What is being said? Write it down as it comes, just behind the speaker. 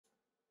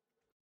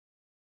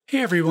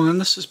Hey everyone,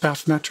 this is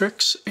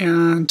Bathymetrics,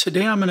 and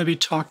today I'm going to be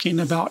talking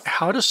about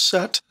how to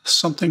set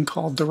something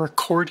called the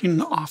recording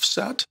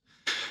offset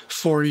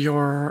for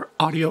your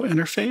audio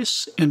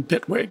interface in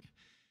Bitwig.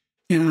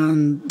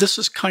 And this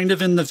is kind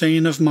of in the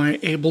vein of my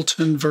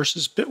Ableton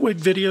versus Bitwig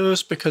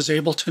videos because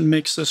Ableton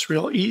makes this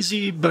real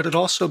easy, but it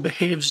also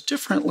behaves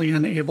differently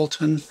in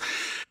Ableton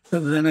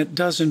than it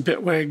does in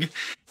Bitwig.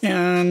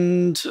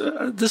 And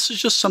this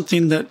is just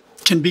something that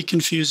can be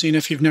confusing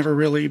if you've never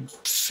really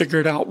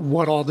figured out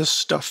what all this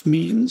stuff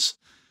means.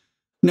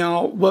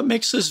 Now, what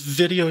makes this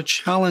video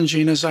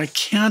challenging is I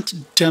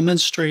can't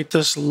demonstrate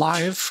this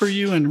live for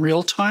you in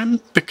real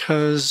time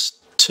because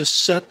to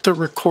set the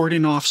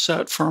recording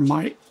offset for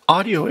my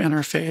audio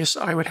interface,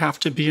 I would have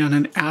to be in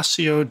an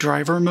ASIO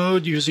driver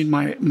mode using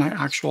my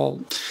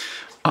actual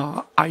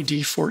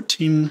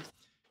ID14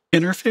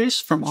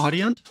 interface from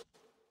Audient.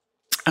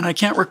 And I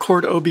can't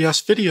record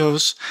OBS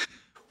videos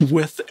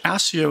with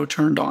ASIO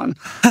turned on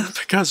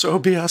because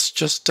OBS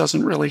just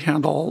doesn't really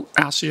handle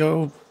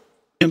ASIO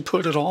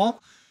input at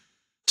all.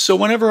 So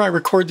whenever I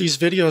record these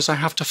videos, I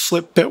have to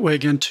flip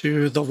Bitwig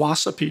into the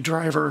Wasapi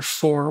driver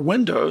for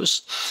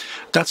Windows.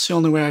 That's the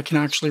only way I can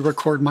actually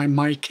record my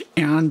mic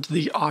and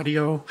the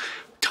audio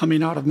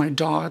coming out of my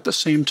DAW at the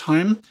same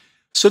time.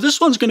 So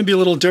this one's going to be a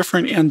little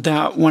different in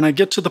that when I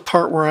get to the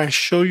part where I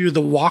show you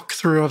the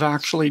walkthrough of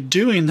actually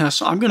doing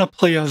this, I'm going to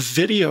play a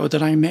video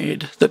that I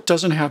made that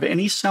doesn't have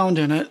any sound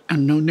in it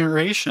and no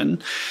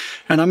narration.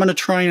 And I'm going to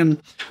try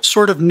and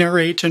sort of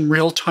narrate in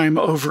real time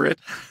over it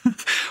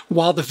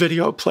while the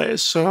video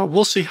plays. So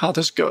we'll see how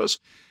this goes.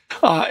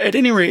 At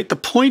any rate, the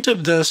point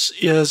of this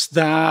is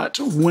that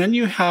when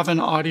you have an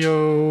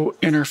audio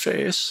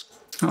interface,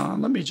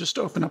 let me just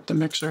open up the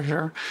mixer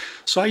here.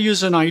 So I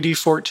use an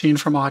ID14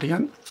 from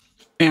Audient.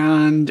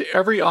 And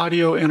every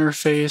audio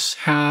interface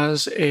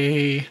has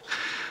a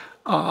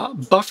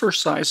buffer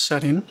size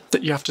setting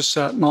that you have to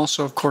set, and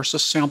also, of course, a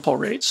sample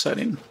rate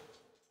setting.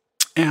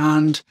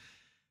 And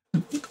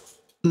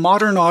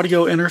modern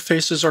audio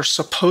interfaces are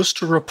supposed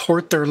to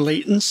report their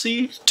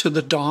latency to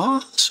the DAW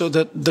so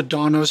that the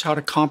DAW knows how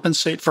to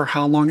compensate for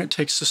how long it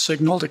takes the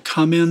signal to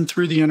come in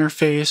through the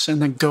interface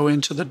and then go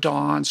into the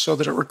DAW, and so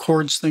that it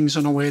records things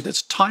in a way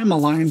that's time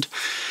aligned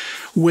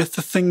with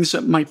the things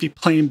that might be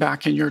playing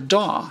back in your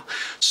DAW.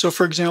 So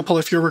for example,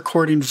 if you're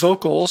recording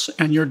vocals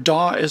and your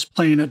DAW is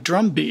playing a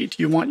drum beat,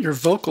 you want your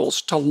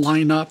vocals to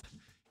line up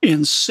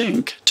in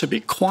sync to be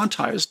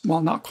quantized,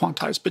 well, not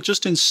quantized, but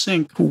just in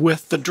sync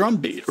with the drum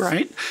beat,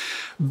 right?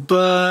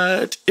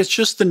 But it's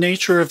just the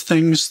nature of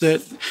things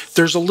that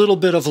there's a little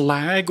bit of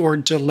lag or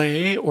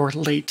delay or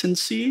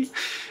latency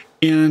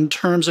in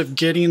terms of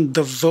getting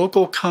the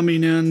vocal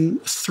coming in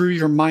through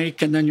your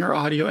mic and then your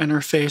audio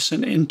interface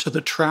and into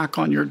the track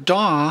on your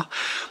DAW.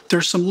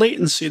 There's some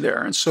latency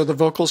there, and so the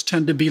vocals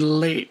tend to be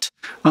late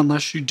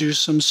unless you do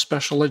some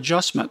special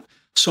adjustment.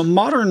 So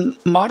modern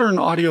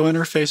audio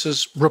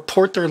interfaces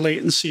report their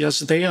latency as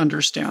they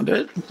understand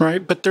it,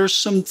 right? But there's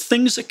some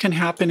things that can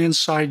happen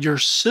inside your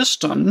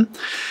system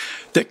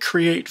that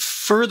create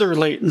further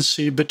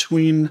latency τι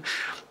between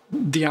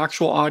the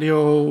actual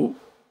audio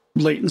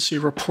latency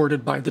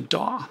reported by the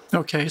DAW.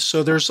 Okay,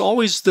 so there's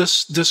always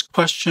this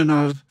question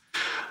of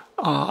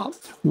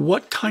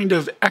what kind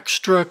of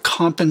extra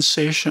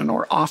compensation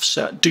or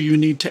offset do you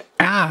need to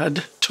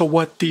add to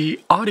what the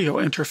audio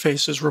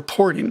interface is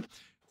reporting?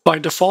 By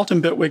default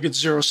in Bitwig, it's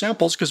 0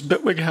 samples because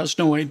Bitwig has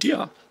no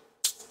idea.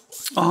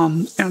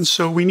 And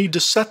so we need to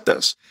set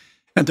this.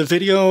 And the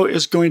video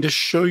is going to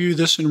show you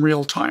this in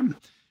real time.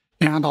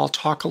 And I'll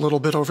talk a little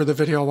bit over the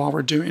video while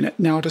we're doing it.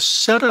 Now, to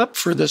set up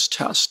for this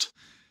test,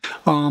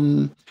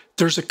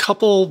 there's a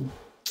couple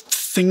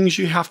things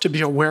you have to be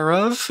aware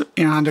of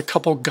and a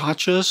couple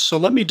gotchas. So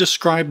let me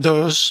describe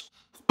those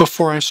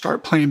before I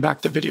start playing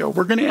back the video.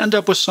 We're going to end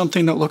up with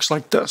something that looks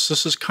like this.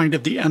 This is kind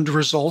of the end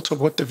result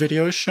of what the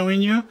video is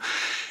showing you.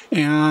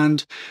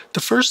 And the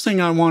first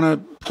thing I want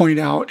to point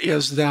out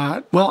is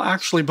that, well,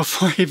 actually,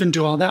 before I even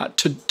do all that,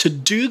 to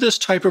do this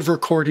type of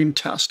recording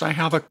test, I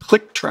have a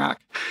click track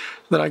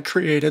that I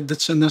created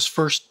that's in this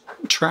first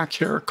track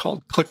here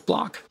called Click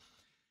Block.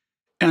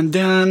 And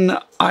then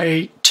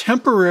I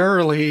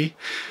temporarily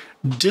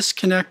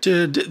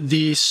disconnected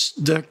the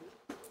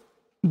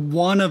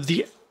one of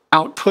the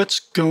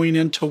outputs going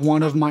into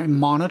one of my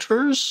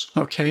monitors.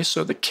 Okay,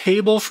 so the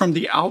cable from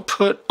the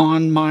output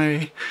on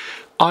my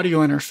audio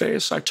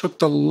interface, I took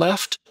the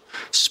left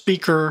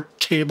speaker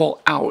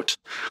cable out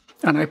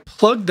and I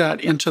plugged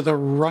that into the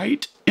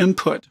right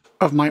input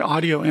of my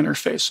audio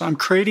interface. So I'm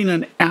creating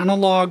an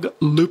analog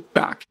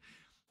loopback.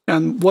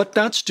 And what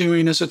that's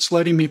doing is it's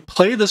letting me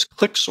play this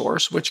click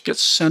source, which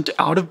gets sent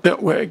out of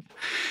Bitwig.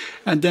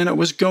 And then it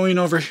was going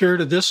over here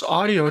to this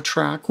audio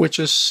track, which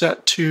is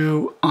set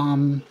to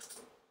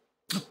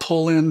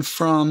pull in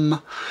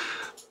from,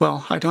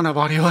 well, I don't have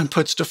audio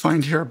inputs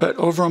defined here, but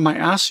over on my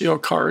ASIO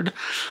card,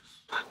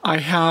 I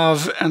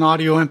have an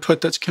audio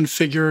input that's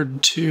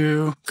configured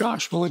to,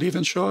 gosh, will it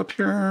even show up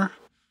here?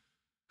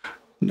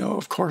 No,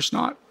 of course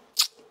not.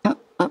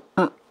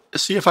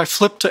 see if I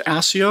flip to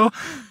ASIO,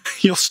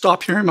 you'll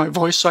stop hearing my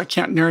voice, so I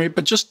can't narrate.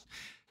 But just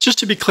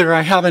to be clear,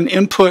 I have an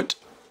input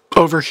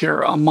over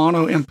here, a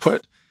mono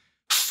input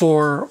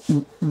for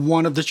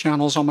one of the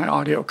channels on my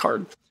audio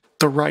card,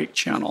 the right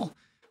channel.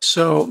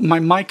 So my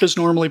mic is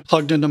normally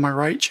plugged into my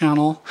right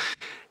channel,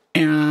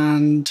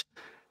 and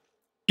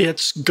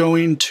it's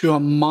going to a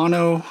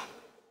mono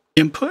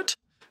input,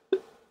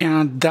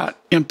 and that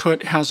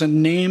input has a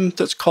name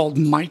that's called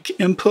mic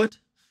input,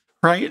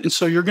 right? And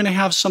so you're going to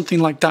have something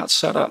like that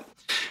set up.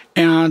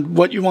 And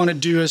what you want to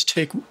do is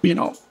take,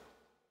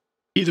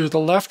 either the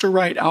left or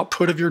right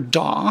output of your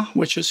DAW,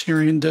 which is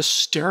hearing this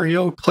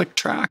stereo click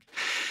track,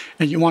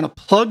 and you want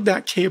to plug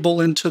that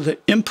cable into the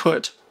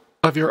input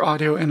of your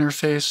audio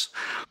interface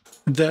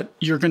that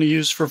you're going to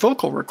use for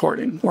vocal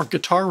recording or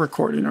guitar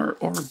recording or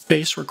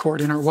bass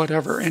recording or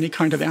whatever, any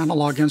kind of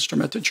analog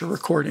instrument that you're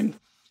recording.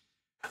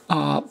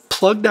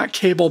 Plug that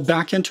cable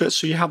back into it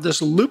so you have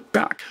this loop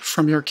back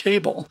from your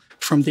cable,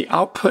 from the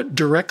output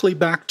directly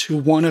back to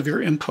one of your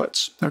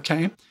inputs,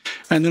 okay?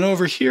 And then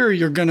over here,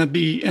 you're going to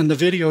be, in the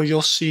video,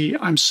 you'll see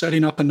I'm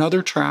setting up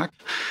another track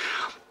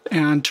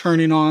and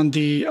turning on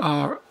the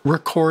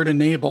record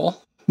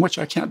enable, which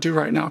I can't do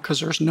right now because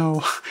there's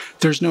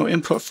no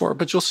input for it.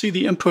 But you'll see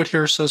the input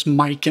here says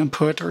mic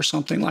input or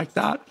something like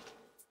that.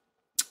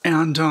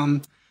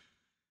 And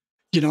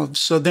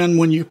so then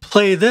when you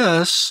play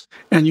this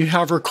and you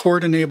have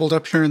record enabled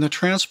up here in the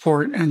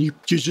transport and you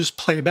just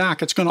play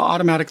back, it's going to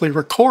automatically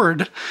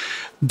record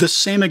the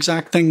same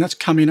exact thing that's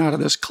coming out of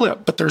this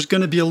clip, but there's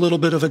going to be a little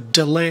bit of a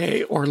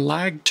delay or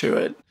lag to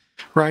it,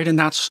 right? And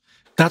that's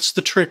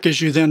the trick,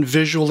 is you then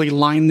visually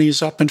line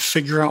these up and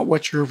figure out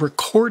what your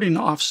recording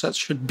offsets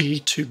should be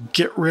to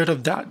get rid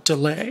of that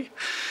delay.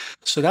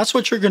 So that's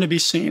what you're going to be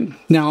seeing.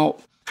 Now,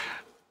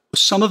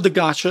 some of the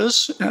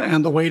gotchas,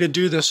 and the way to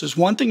do this is,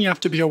 one thing you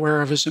have to be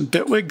aware of is in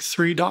Bitwig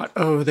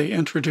 3.0, they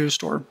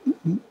introduced, or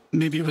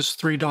maybe it was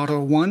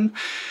 3.01,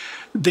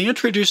 they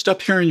introduced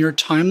up here in your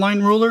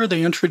timeline ruler,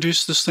 they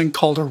introduced this thing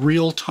called a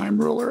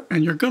real-time ruler,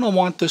 and you're going to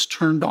want this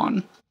turned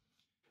on.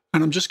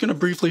 And I'm just going to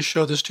briefly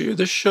show this to you.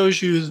 This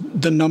shows you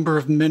the number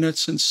of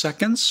minutes and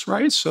seconds,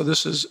 right? So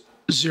this is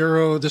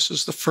 0, this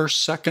is the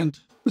first second,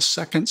 the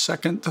second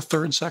second, the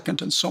third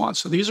second, and so on.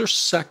 So these are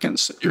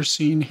seconds that you're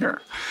seeing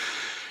here.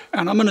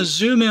 And I'm going to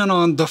zoom in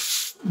on the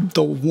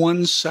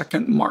 1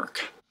 second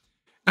mark.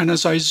 And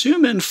as I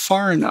zoom in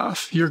far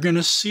enough, you're going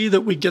to see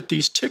that we get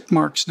these tick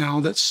marks now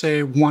that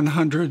say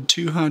 100,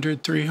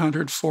 200,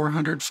 300,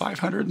 400,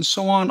 500, and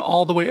so on,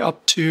 all the way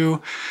up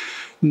to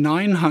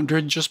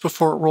 900 just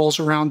before it rolls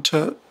around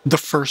to the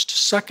first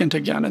second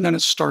again. And then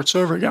it starts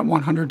over again,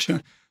 100,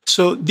 200.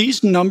 So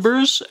these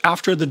numbers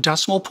after the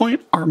decimal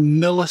point are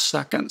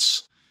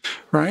milliseconds,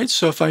 right?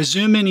 So if I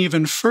zoom in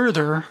even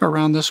further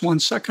around this 1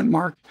 second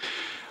mark,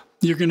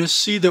 you're going to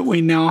see that we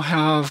now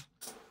have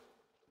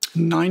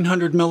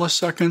 900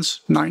 milliseconds,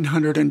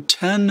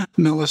 910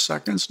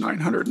 milliseconds,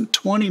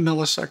 920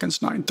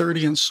 milliseconds,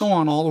 930, and so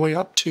on, all the way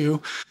up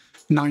to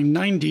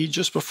 990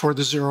 just before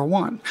the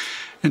 01.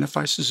 And if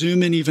I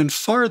zoom in even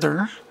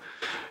farther,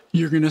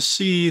 you're going to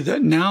see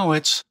that now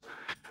it's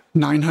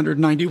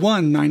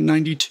 991,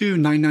 992,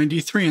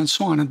 993, and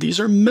so on. And these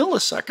are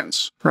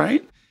milliseconds,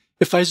 right?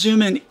 If I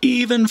zoom in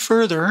even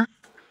further,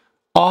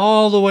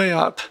 all the way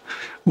up,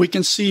 we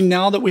can see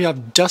now that we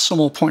have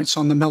decimal points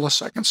on the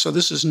milliseconds. So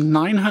this is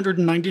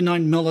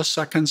 999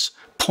 milliseconds,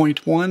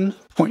 0.1,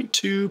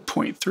 0.2,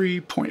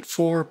 0.3,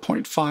 0.4,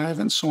 0.5,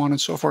 and so on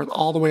and so forth,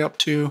 all the way up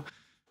to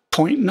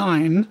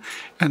 0.9,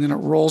 and then it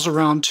rolls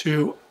around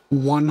to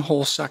 1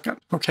 whole second.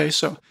 Okay,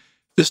 so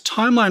this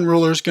timeline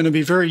ruler is going to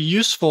be very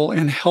useful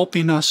in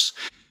helping us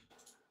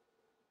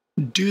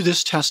do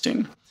this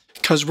testing,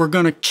 because we're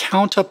going to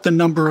count up the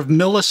number of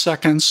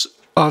milliseconds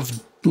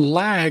of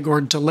lag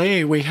or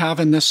delay we have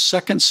in this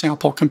second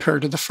sample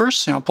compared to the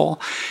first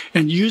sample,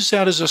 and use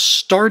that as a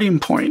starting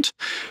point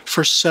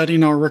for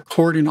setting our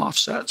recording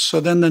offset. So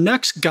then the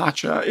next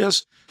gotcha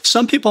is,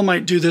 some people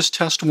might do this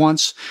test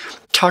once,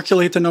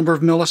 calculate the number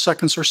of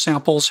milliseconds or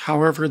samples,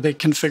 however they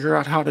can figure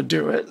out how to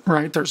do it,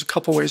 right? There's a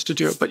couple ways to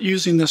do it, but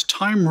using this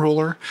time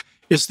ruler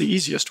is the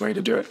easiest way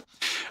to do it.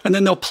 And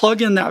then they'll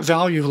plug in that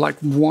value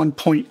like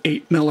 1.8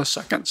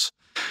 milliseconds.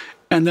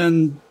 And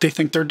then they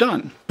think they're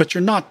done, but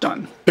you're not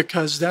done,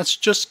 because that's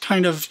just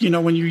kind of,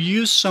 when you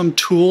use some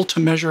tool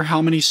to measure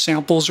how many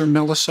samples or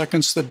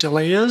milliseconds the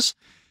delay is,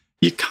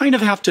 you kind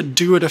of have to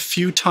do it a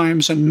few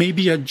times and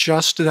maybe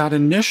adjust that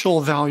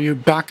initial value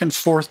back and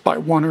forth by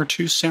 1 or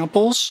 2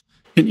 samples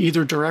in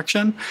either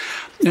direction,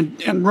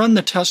 and run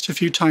the test a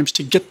few times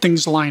to get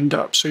things lined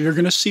up. So you're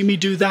going to see me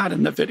do that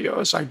in the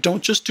videos. I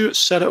don't just do it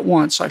set at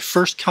once. I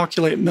first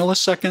calculate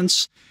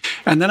milliseconds,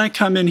 and then I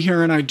come in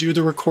here and I do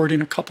the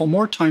recording a couple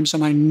more times,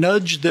 and I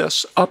nudge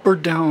this up or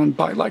down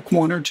by like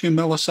 1 or 2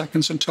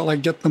 milliseconds until I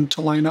get them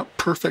to line up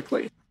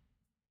perfectly.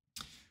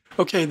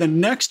 Okay, the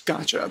next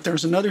gotcha,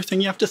 there's another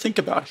thing you have to think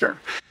about here.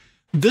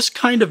 This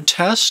kind of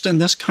test and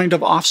this kind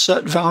of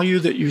offset value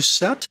that you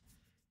set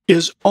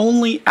is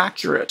only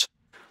accurate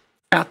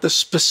at the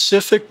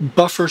specific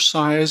buffer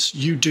size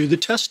you do the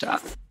test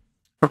at.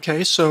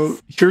 Okay, so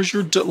here's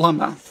your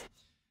dilemma.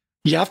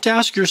 You have to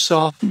ask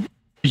yourself,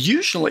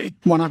 usually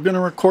when I'm going to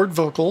record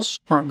vocals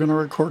or I'm going to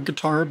record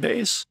guitar or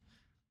bass,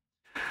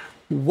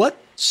 what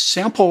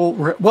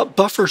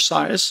buffer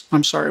size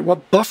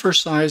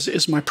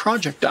is my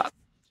project at,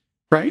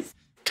 right?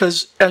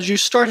 Because as you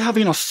start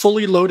having a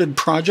fully loaded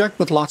project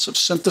with lots of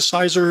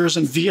synthesizers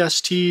and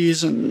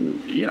VSTs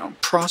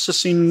and,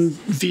 processing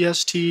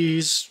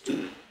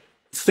VSTs,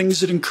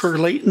 things that incur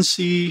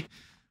latency,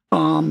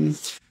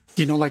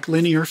 like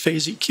linear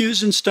phase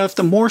EQs and stuff,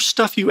 the more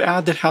stuff you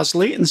add that has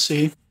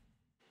latency,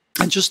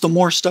 and just the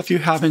more stuff you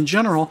have in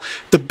general,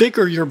 the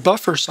bigger your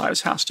buffer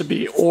size has to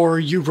be, or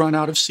you run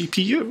out of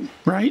CPU,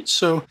 right?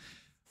 So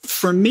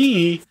for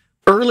me,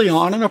 early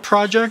on in a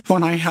project,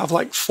 when I have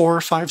like 4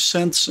 or 5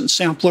 synths and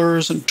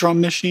samplers and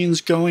drum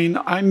machines going,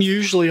 I'm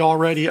usually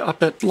already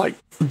up at like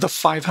the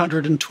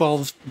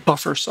 512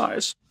 buffer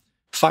size,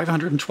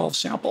 512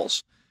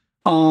 samples.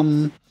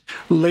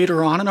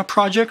 Later on in a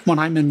project, when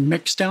I'm in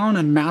mixdown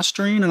and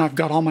mastering and I've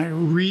got all my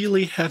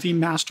really heavy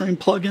mastering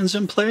plugins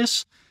in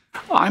place,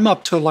 I'm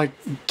up to like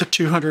the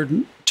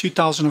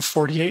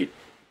 2048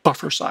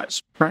 buffer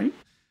size, right?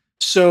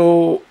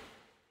 So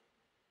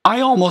I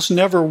almost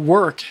never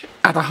work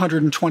at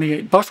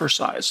 128 buffer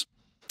size,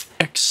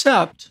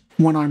 except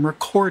when I'm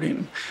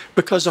recording,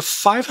 because a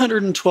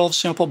 512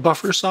 sample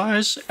buffer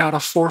size at a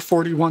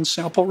 441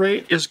 sample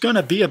rate is going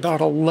to be about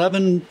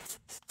 11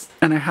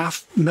 and a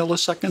half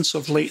milliseconds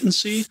of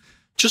latency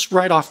just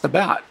right off the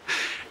bat.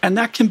 And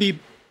that can be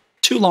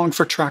too long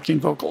for tracking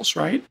vocals,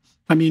 right?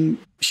 I mean,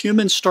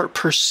 humans start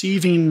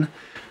perceiving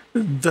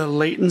the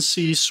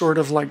latency sort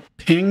of like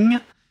ping.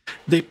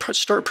 They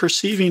start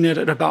perceiving it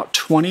at about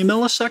 20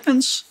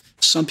 milliseconds.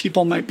 Some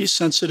people might be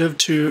sensitive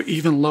to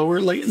even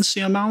lower latency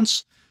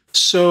amounts.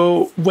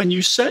 So when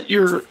you set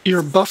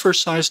your buffer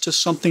size to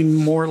something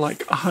more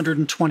like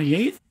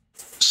 128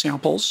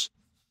 samples,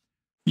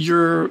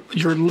 your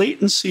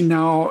latency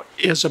now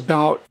is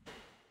about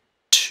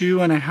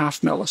 2.5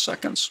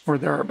 milliseconds or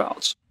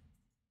thereabouts,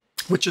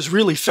 which is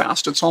really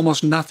fast. It's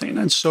almost nothing.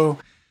 And so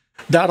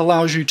that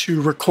allows you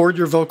to record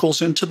your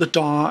vocals into the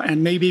DAW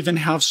and maybe even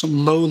have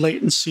some low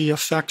latency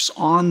effects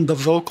on the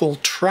vocal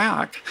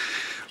track,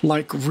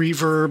 like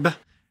reverb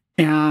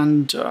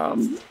and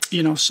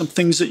some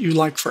things that you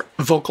like for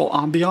vocal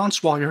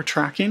ambiance while you're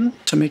tracking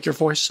to make your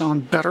voice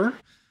sound better.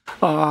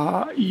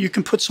 You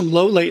can put some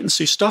low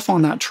latency stuff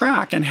on that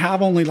track and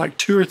have only like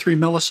 2 or 3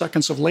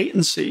 milliseconds of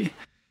latency.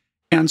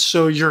 And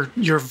so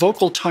your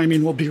vocal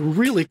timing will be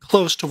really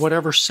close to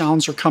whatever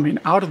sounds are coming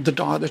out of the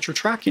DAW that you're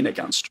tracking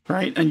against,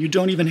 right? And you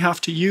don't even have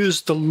to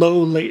use the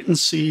low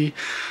latency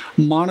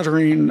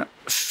monitoring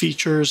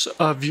features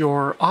of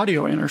your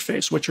audio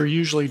interface, which are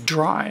usually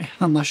dry,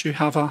 unless you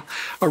have a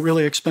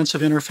really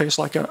expensive interface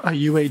like a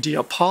UAD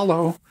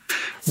Apollo,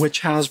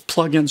 which has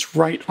plugins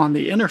right on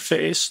the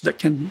interface that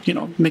can,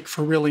 make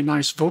for really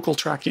nice vocal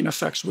tracking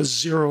effects with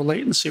zero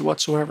latency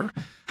whatsoever.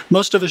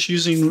 Most of us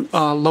using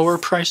lower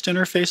priced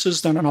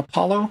interfaces than an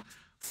Apollo,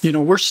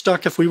 we're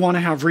stuck. If we want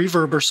to have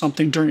reverb or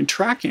something during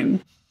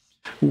tracking,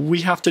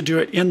 we have to do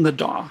it in the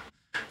DAW.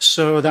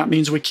 So that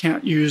means we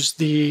can't use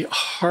the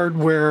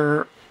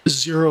hardware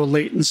zero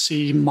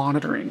latency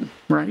monitoring,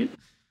 right?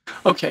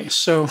 Okay,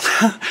 so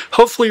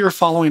hopefully you're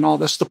following all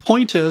this. The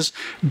point is,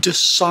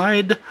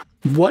 decide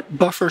what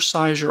buffer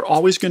size you're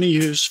always going to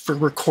use for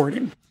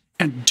recording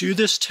and do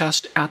this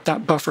test at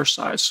that buffer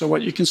size. So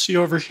what you can see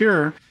over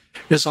here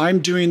is I'm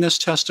doing this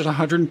test at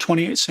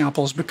 128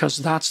 samples because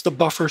that's the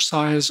buffer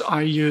size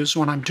I use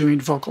when I'm doing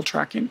vocal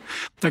tracking.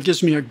 That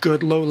gives me a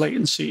good low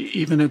latency,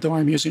 even though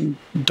I'm using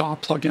DAW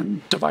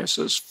plugin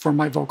devices for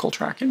my vocal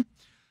tracking.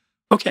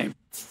 Okay,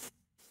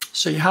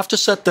 so you have to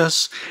set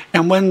this,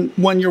 and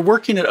when you're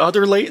working at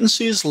other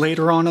latencies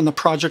later on in the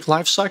project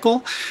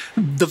lifecycle,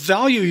 the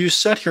value you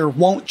set here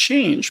won't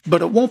change,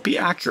 but it won't be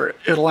accurate.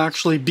 It'll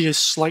actually be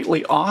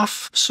slightly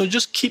off, so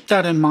just keep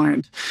that in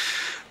mind.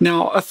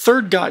 Now, a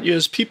third gotcha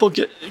is people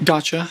get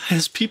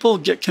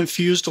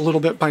confused a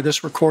little bit by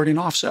this recording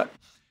offset.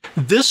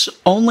 This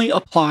only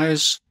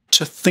applies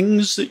to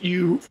things that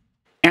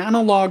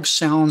analog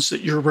sounds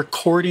that you're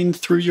recording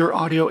through your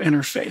audio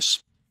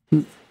interface.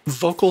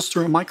 Vocals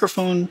through a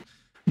microphone,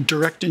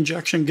 direct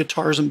injection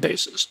guitars and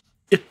basses.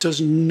 It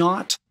does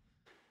not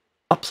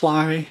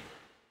apply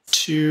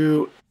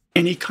to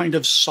any kind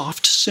of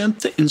soft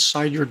synth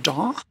inside your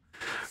DAW,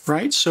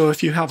 right? So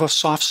if you have a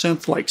soft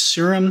synth like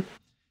Serum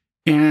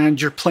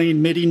and you're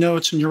playing MIDI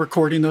notes and you're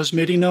recording those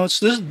MIDI notes,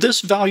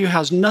 this value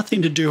has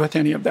nothing to do with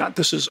any of that.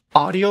 This is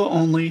audio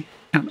only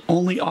and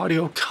only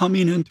audio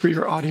coming in through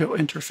your audio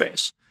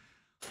interface.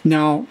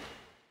 Now,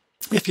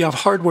 if you have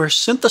hardware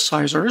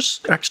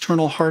synthesizers,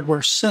 external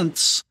hardware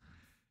synths,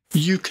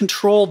 you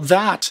control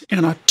that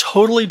in a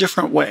totally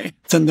different way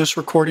than this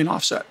recording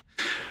offset.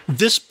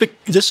 This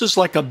is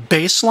like a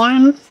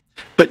baseline,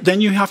 but then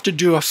you have to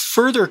do a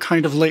further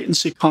kind of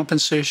latency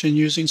compensation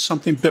using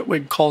something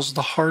Bitwig calls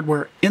the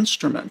hardware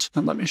instrument.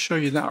 And let me show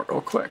you that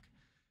real quick.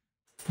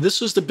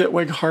 This is the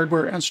Bitwig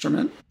hardware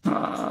instrument.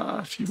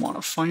 If you want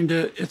to find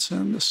it, it's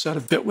in the set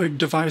of Bitwig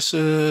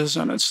devices,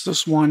 and it's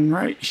this one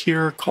right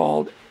here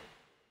called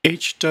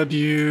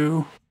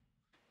HW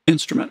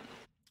instrument,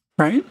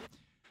 right?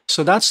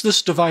 So that's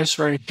this device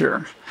right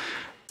here.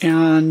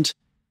 And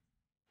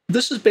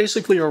this is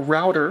basically a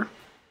router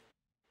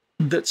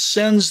that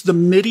sends the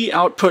MIDI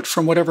output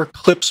from whatever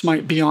clips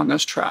might be on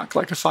this track.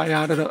 Like if I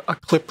added a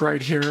clip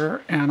right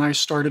here and I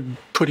started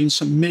putting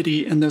some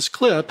MIDI in this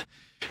clip,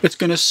 it's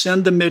going to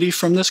send the MIDI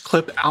from this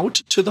clip out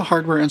to the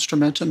hardware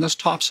instrument in this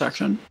top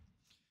section.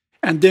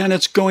 And then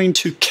it's going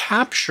to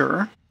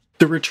capture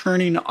the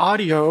returning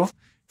audio.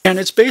 And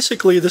it's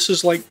basically, this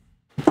is like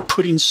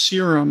putting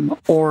Serum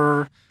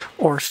or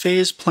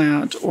Phase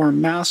Plant or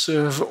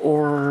Massive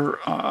or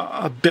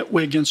a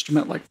Bitwig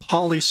instrument like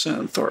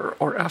Polysynth or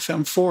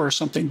FM4 or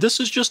something. This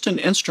is just an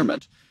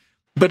instrument,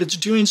 but it's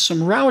doing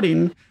some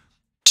routing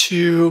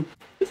to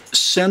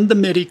send the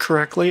MIDI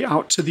correctly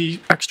out to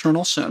the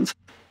external synth.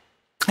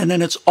 And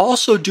then it's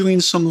also doing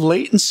some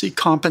latency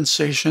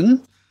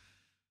compensation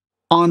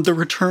on the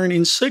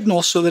returning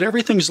signal so that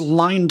everything's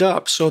lined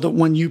up so that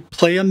when you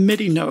play a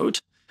MIDI note,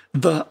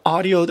 the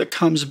audio that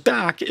comes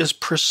back is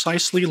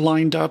precisely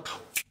lined up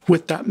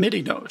with that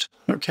MIDI note,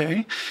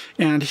 okay?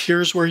 And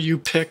here's where you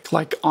pick,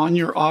 like on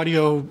your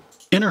audio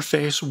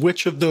interface,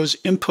 which of those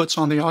inputs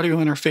on the audio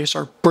interface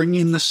are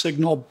bringing the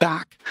signal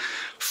back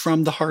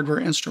from the hardware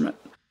instrument,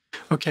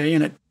 okay?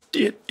 And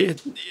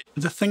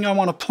the thing I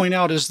want to point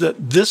out is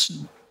that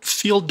this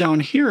field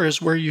down here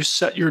is where you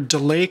set your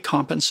delay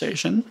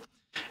compensation.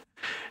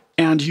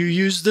 And you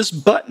use this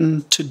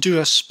button to do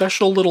a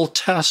special little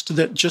test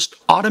that just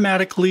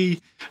automatically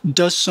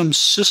does some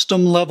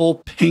system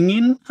level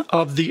pinging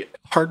of the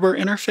hardware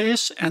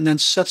interface and then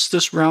sets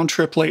this round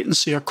trip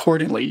latency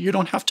accordingly. You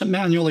don't have to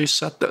manually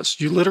set this.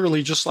 You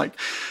literally just like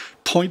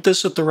point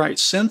this at the right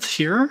synth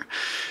here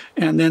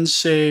and then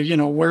say, you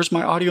know, where's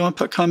my audio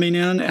input coming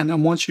in? And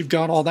then once you've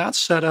got all that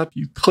set up,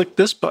 you click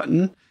this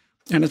button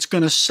and it's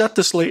going to set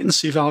this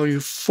latency value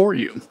for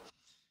you.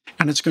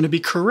 And it's going to be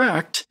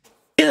correct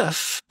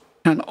if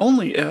and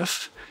only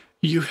if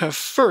you have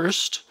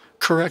first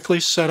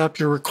correctly set up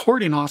your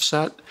recording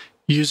offset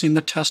using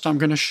the test I'm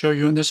going to show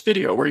you in this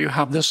video, where you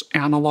have this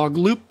analog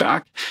loop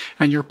back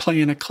and you're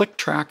playing a click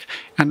track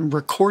and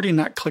recording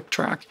that click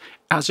track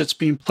as it's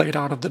being played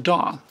out of the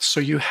DAW.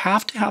 So you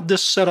have to have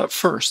this set up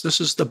first.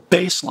 This is the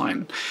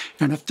baseline.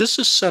 And if this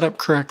is set up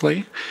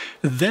correctly,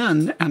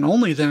 then and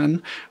only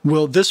then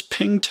will this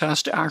ping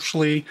test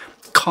actually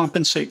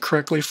compensate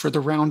correctly for the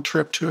round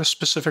trip to a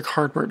specific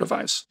hardware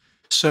device.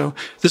 So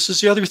this is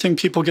the other thing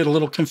people get a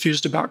little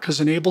confused about, because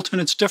in Ableton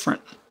it's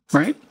different,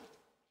 right?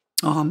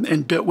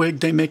 In Bitwig,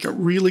 they make it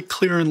really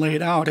clear and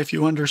laid out if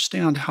you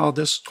understand how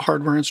this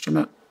hardware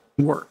instrument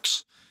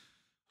works.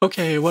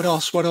 Okay, what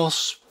else? What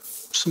else?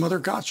 Some other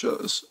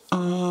gotchas.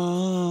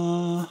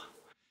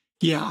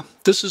 Yeah,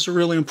 this is a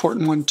really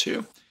important one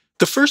too.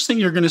 The first thing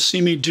you're going to see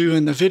me do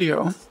in the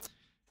video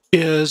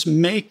is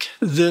make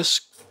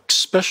this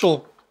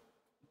special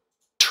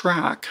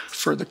track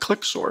for the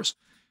click source.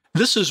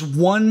 This is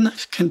one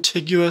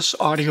contiguous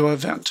audio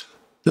event.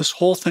 This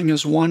whole thing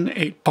is one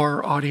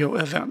 8-bar audio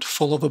event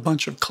full of a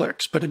bunch of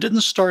clicks, but it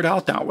didn't start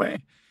out that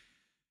way.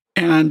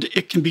 And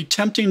it can be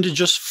tempting to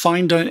just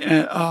find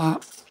a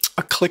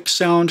click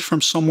sound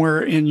from somewhere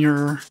in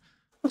your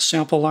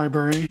sample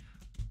library,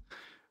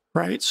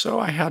 right? So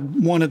I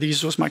had one of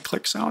these was my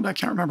click sound. I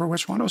can't remember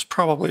which one. It was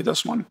probably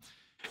this one.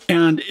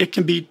 And it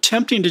can be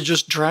tempting to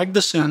just drag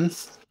this in,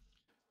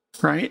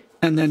 right?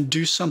 And then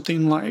do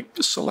something like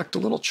select a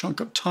little chunk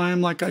of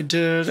time like I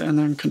did, and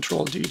then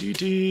Control D, D,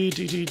 D,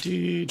 D, D,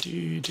 D,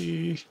 D,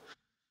 D,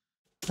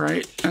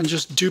 right? And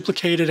just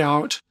duplicate it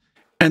out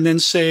and then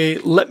say,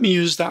 let me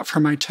use that for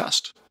my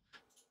test.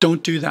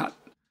 Don't do that,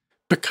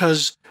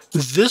 because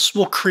this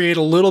will create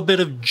a little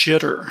bit of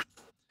jitter.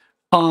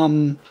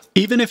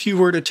 Even if you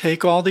were to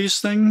take all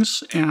these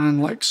things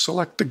and like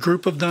select the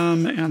group of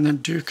them and then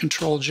do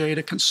Control J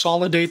to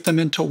consolidate them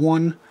into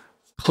one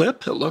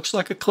clip, it looks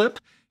like a clip.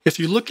 If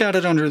you look at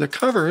it under the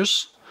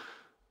covers,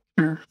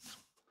 here,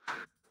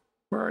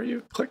 where are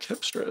you? Click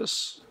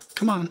hipsters.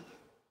 Come on.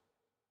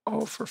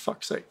 Oh, for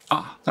fuck's sake.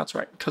 Ah, that's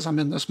right, because I'm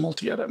in this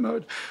multi-edit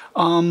mode.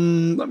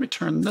 Let me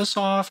turn this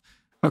off.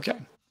 Okay.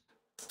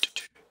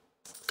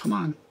 Come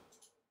on.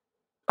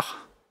 Oh.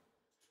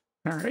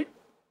 All right.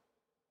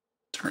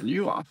 Turn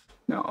you off.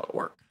 Now it'll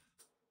work.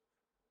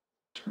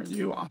 Turn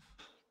you off.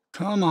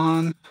 Come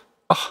on.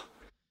 Oh.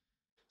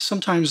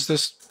 Sometimes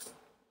this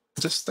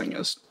thing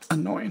is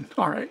annoying.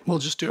 All right, we'll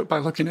just do it by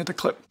looking at the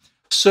clip.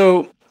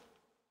 So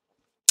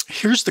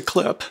here's the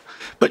clip,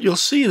 but you'll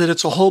see that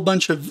it's a whole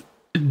bunch of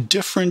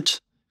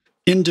different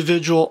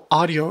individual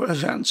audio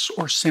events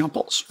or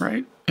samples,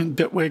 right? In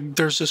Bitwig,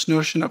 there's this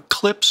notion of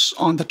clips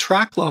on the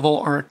track level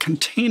are a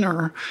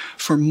container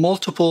for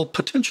multiple,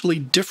 potentially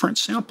different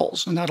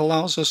samples, and that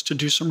allows us to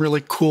do some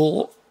really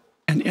cool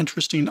and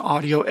interesting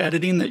audio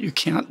editing that you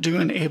can't do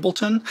in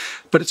Ableton,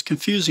 but it's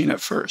confusing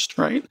at first,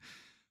 right?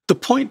 The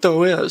point,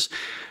 though, is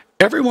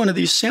every one of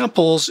these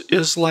samples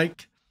is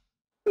like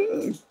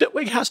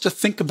Bitwig has to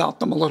think about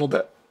them a little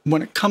bit.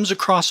 When it comes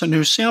across a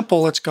new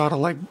sample, it's got to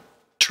like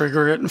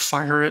trigger it and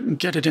fire it and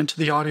get it into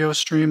the audio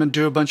stream and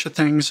do a bunch of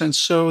things. And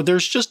so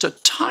there's just a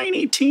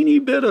tiny, teeny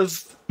bit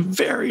of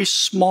very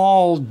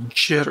small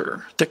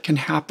jitter that can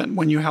happen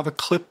when you have a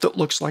clip that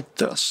looks like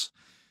this.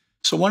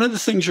 So one of the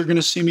things you're going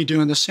to see me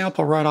do in the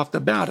sample right off the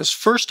bat is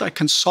first I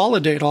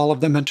consolidate all of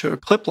them into a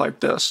clip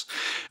like this,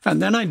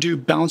 and then I do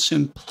bounce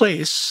in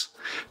place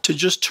to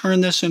just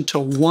turn this into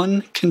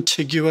one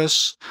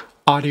contiguous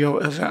audio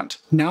event.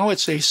 Now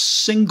it's a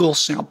single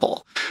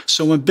sample.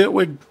 So when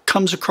Bitwig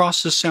comes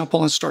across this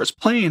sample and starts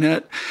playing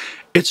it,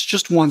 it's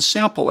just one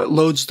sample. It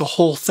loads the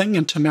whole thing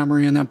into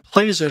memory and then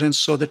plays it. And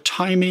so the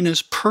timing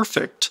is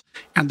perfect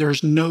and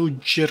there's no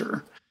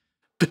jitter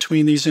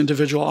between these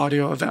individual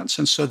audio events.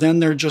 And so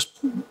then they're just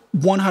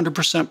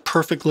 100%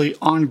 perfectly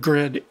on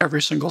grid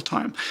every single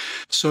time.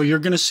 So you're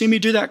going to see me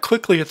do that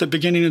quickly at the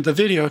beginning of the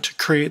video to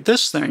create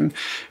this thing.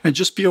 And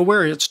just be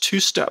aware, it's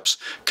 2 steps.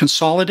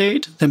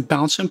 Consolidate, then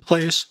bounce in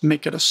place,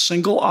 make it a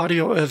single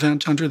audio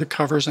event under the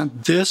covers.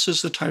 And this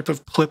is the type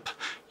of clip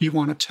you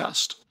want to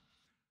test.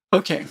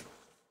 Okay,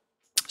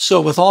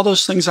 so with all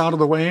those things out of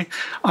the way,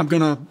 I'm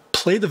going to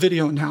play the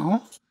video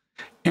now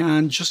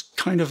and just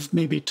kind of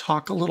maybe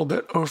talk a little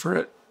bit over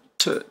it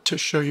to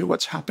show you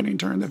what's happening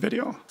during the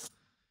video.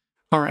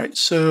 All right,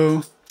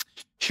 so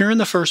here in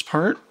the first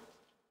part,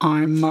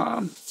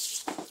 I'm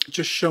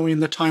just showing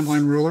the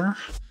timeline ruler,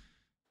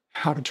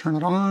 how to turn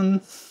it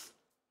on.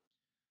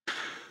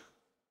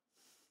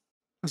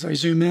 As I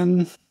zoom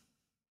in,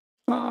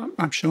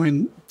 I'm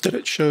showing that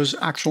it shows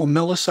actual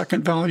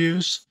millisecond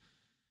values.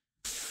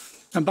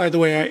 And by the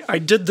way, I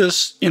did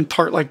this in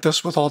part like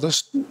this with all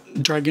this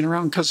dragging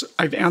around because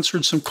I've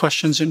answered some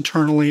questions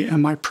internally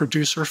in my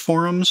producer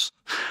forums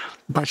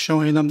by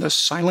showing them this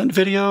silent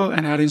video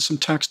and adding some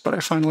text, but I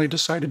finally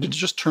decided to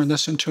just turn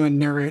this into a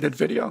narrated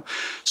video.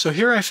 So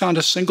here I found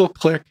a single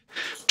click,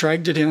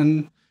 dragged it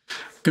in,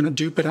 going to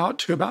dupe it out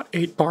to about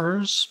 8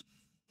 bars.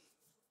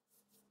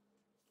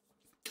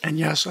 And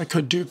yes, I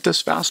could dupe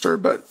this faster,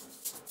 but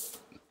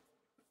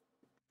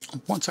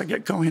once I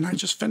get going, I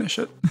just finish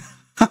it.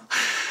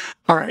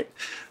 All right,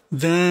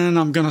 then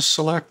I'm going to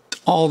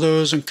select all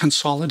those and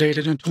consolidate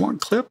it into one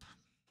clip.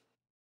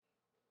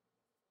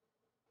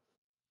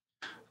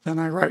 Then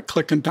I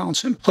right-click and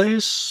bounce in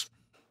place.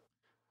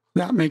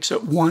 That makes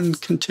it one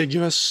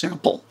contiguous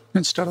sample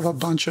instead of a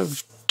bunch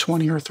of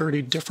 20 or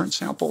 30 different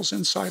samples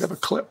inside of a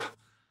clip.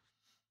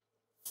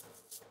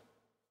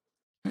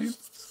 Okay.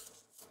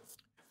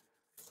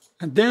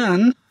 And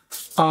then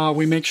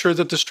we make sure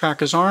that this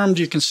track is armed.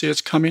 You can see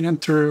it's coming in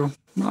through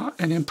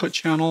an input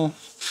channel.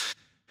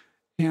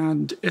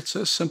 And it's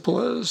as simple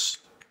as,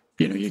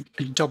 you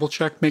double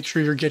check, make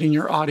sure you're getting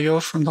your audio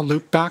from the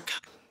loopback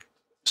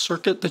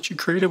circuit that you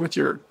created with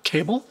your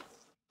cable.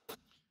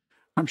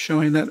 I'm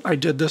showing that I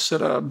did this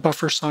at a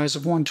buffer size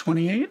of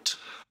 128.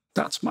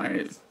 That's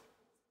my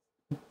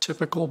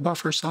typical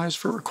buffer size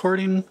for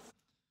recording.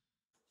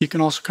 You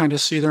can also kind of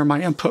see there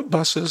my input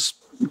bus is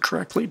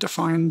correctly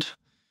defined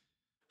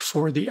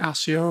for the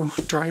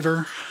ASIO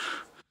driver.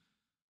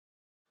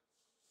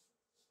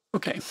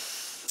 Okay.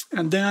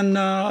 And then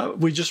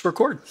we just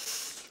record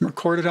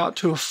it out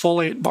to a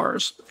full 8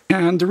 bars.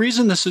 And the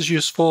reason this is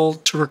useful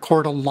to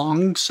record a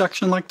long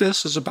section like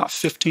this is about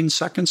 15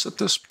 seconds at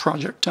this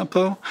project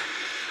tempo.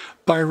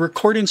 By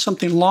recording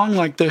something long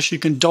like this, you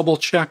can double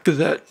check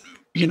that,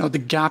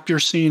 the gap you're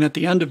seeing at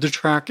the end of the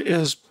track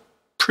is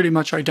pretty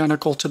much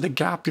identical to the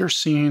gap you're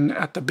seeing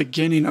at the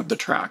beginning of the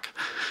track,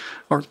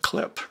 or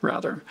clip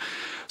rather.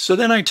 So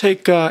then I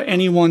take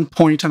any one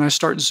point and I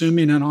start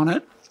zooming in on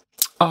it.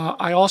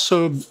 I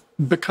also,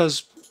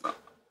 because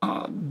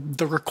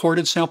the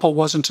recorded sample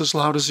wasn't as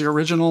loud as the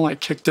original, I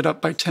kicked it up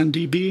by 10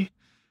 dB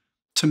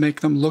to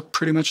make them look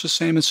pretty much the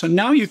same. And so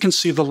now you can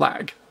see the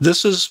lag.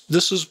 This is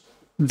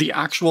the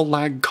actual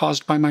lag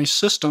caused by my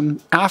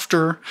system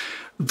after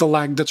the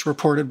lag that's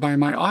reported by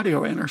my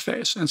audio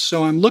interface. And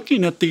so I'm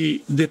looking at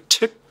the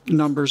tick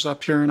numbers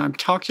up here and I'm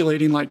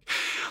calculating like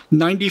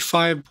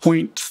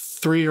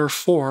 95.3 or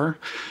 4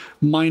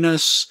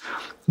 minus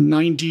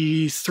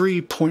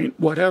 93 point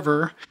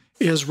whatever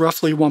is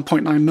roughly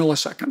 1.9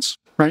 milliseconds,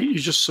 right? You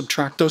just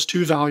subtract those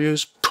two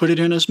values, put it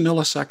in as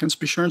milliseconds,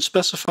 be sure and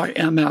specify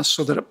ms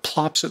so that it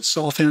plops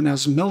itself in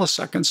as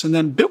milliseconds, and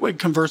then Bitwig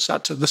converts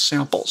that to the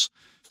samples.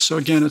 So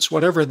again, it's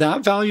whatever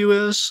that value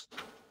is,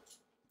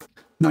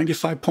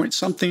 95 point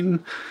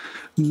something,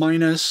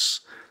 minus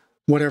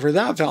whatever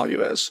that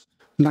value is,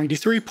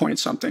 93 point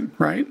something,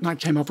 right? And I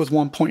came up with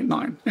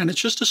 1.9. And it's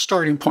just a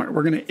starting point.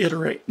 We're going to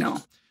iterate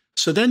now.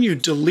 So then you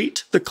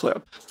delete the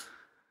clip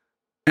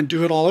and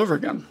do it all over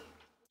again.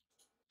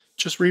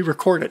 Just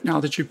re-record it now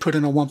that you put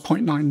in a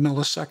 1.9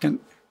 millisecond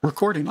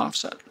recording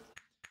offset.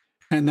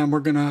 And then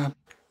we're going to,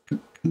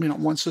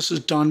 once this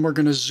is done, we're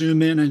going to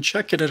zoom in and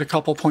check it at a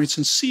couple points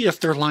and see if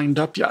they're lined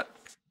up yet.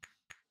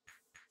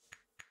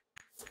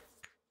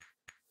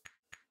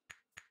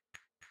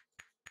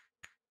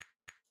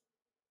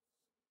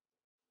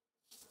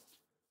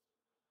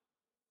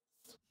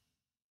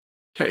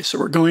 Okay, so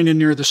we're going in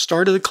near the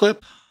start of the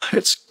clip.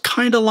 It's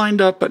kind of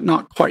lined up, but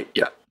not quite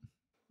yet.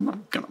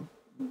 I'm going to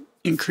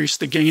increase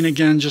the gain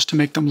again just to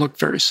make them look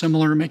very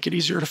similar, make it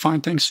easier to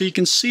find things. So you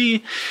can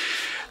see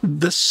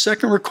the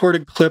second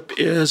recorded clip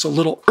is a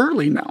little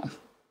early now.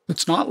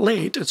 It's not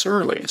late, it's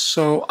early.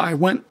 So I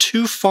went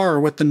too far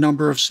with the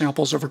number of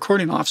samples of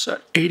recording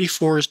offset.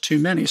 84 is too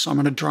many, so I'm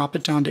going to drop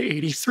it down to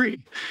 83.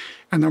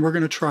 And then we're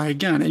going to try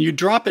again. And you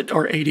drop it,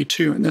 or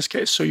 82 in this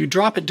case. So you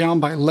drop it down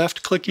by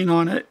left clicking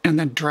on it and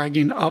then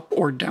dragging up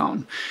or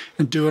down,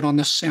 and do it on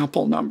this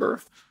sample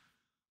number.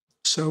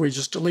 So we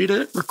just delete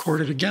it, record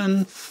it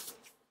again.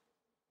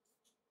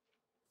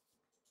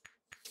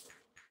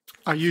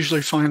 I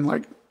usually find,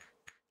 like,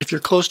 if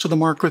you're close to the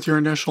mark with your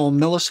initial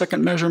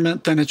millisecond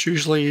measurement, then it's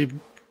usually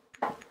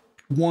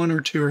 1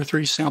 or 2 or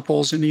 3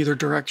 samples in either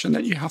direction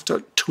that you have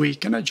to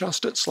tweak and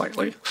adjust it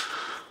slightly.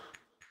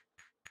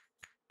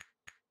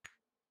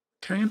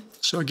 Okay,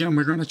 so again,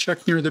 we're going to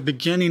check near the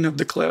beginning of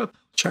the clip,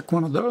 check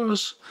one of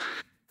those.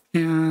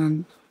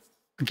 And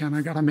again,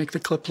 I got to make the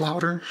clip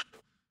louder,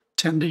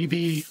 10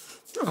 dB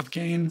of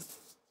gain.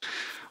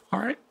 All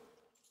right.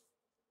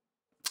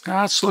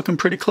 That's looking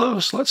pretty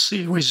close. Let's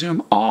see. We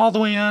zoom all the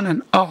way in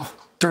and, oh,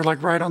 they're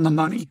like right on the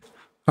money.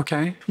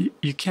 Okay,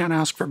 you can't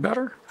ask for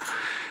better.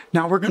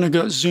 Now we're going to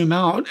go zoom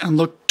out and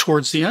look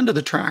towards the end of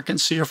the track and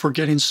see if we're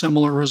getting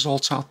similar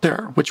results out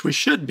there, which we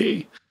should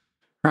be,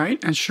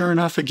 right? And sure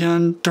enough,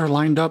 again, they're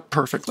lined up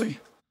perfectly.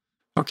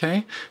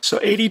 Okay, so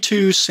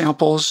 82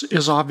 samples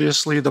is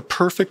obviously the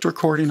perfect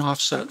recording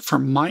offset for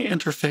my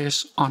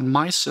interface on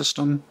my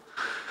system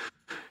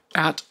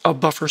at a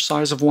buffer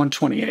size of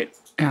 128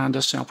 and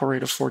a sample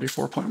rate of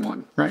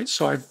 44.1, right?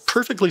 So I've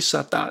perfectly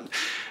set that.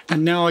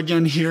 And now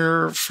again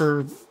here,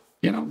 for,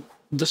 you know,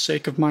 the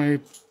sake of my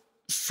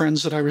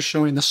friends that I was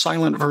showing the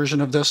silent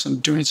version of this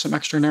and doing some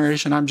extra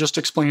narration, I'm just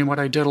explaining what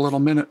I did a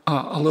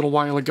little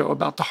while ago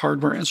about the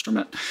hardware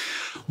instrument.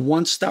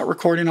 Once that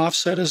recording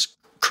offset is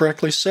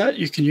correctly set,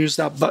 you can use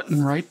that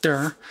button right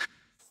there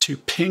to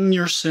ping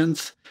your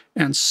synth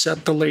and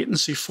set the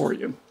latency for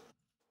you.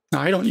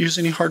 Now, I don't use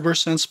any hardware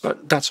synths,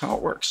 but that's how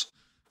it works.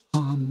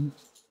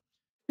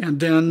 And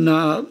then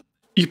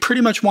you pretty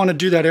much want to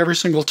do that every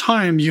single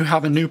time you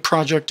have a new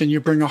project and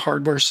you bring a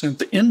hardware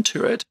synth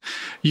into it.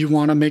 You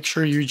want to make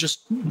sure you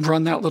just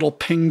run that little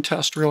ping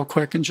test real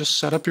quick and just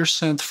set up your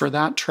synth for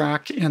that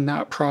track in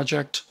that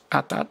project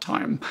at that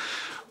time,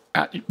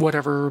 at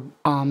whatever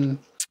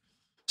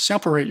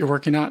sample rate you're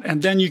working at.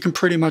 And then you can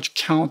pretty much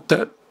count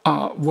that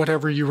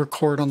whatever you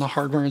record on the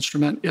hardware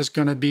instrument is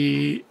going to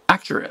be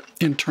accurate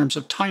in terms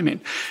of timing.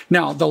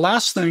 Now, the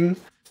last thing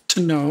to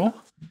know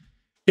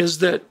is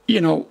that,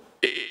 you know,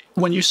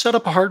 when you set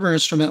up a hardware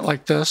instrument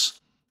like this,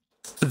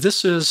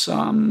 this is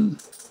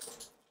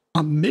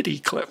a MIDI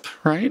clip,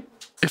 right?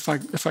 If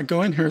I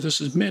go in here, this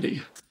is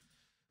MIDI.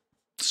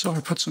 So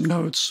I put some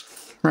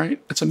notes,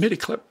 right? It's a MIDI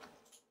clip.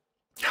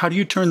 How do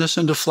you turn this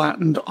into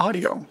flattened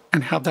audio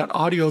and have that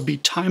audio be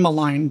time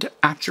aligned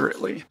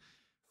accurately,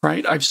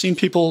 right? I've seen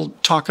people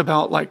talk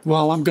about, like,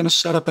 well, I'm going to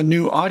set up a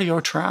new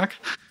audio track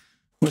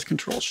with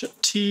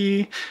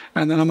Control-Shift-T,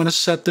 and then I'm going to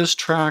set this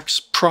track's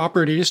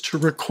properties to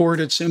record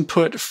its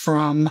input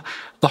from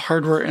the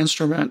hardware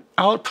instrument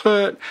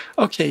output.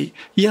 Okay,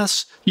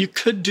 yes, you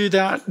could do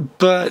that,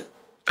 but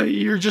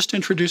you're just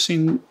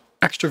introducing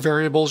extra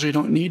variables you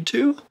don't need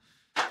to.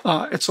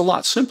 It's a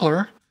lot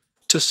simpler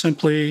to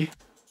simply,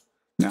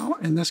 now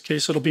in this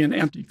case it'll be an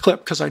empty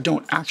clip because I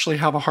don't actually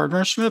have a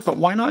hardware instrument, but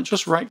why not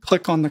just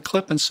right-click on the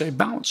clip and say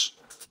bounce?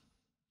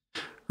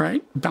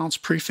 Right? Bounce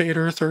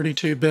pre-fader,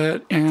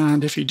 32-bit,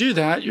 and if you do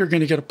that, you're going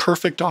to get a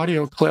perfect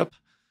audio clip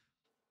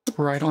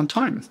right on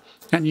time,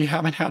 and you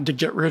haven't had to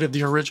get rid of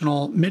the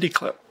original MIDI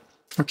clip.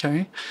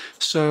 Okay,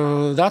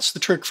 so that's the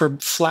trick for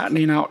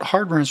flattening out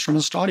hardware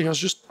instruments to audio, is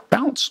just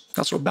bounce.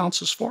 That's what bounce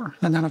is for.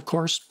 And then, of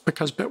course,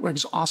 because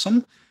Bitwig's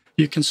awesome,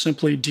 you can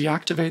simply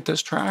deactivate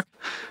this track.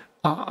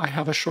 I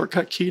have a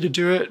shortcut key to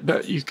do it,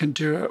 but you can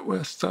do it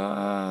with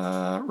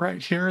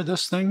right here,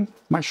 this thing.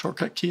 My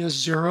shortcut key is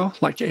 0,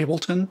 like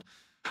Ableton.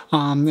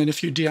 And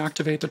if you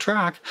deactivate the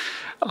track,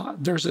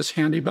 there's this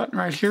handy button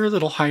right here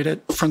that'll hide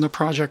it from the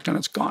project and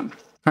it's gone.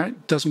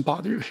 Right? Doesn't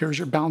bother you. Here's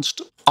your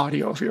bounced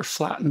audio, your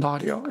flattened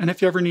audio. And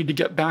if you ever need to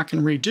get back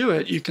and redo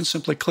it, you can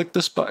simply click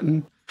this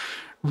button,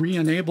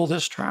 re-enable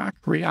this track,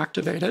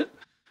 reactivate it,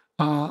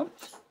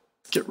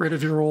 get rid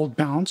of your old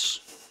bounce,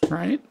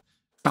 right?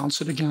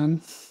 Bounce it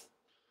again.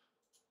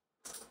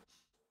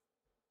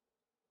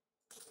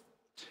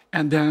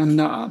 And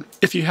then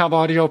if you have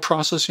audio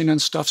processing and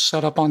stuff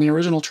set up on the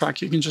original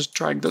track, you can just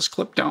drag this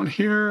clip down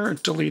here,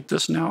 delete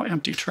this now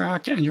empty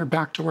track, and you're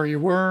back to where you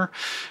were.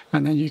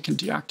 And then you can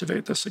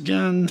deactivate this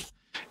again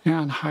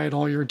and hide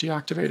all your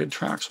deactivated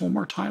tracks one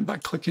more time by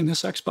clicking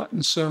this X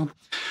button. So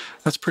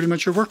that's pretty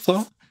much your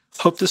workflow.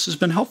 Hope this has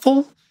been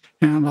helpful,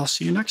 and I'll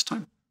see you next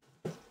time.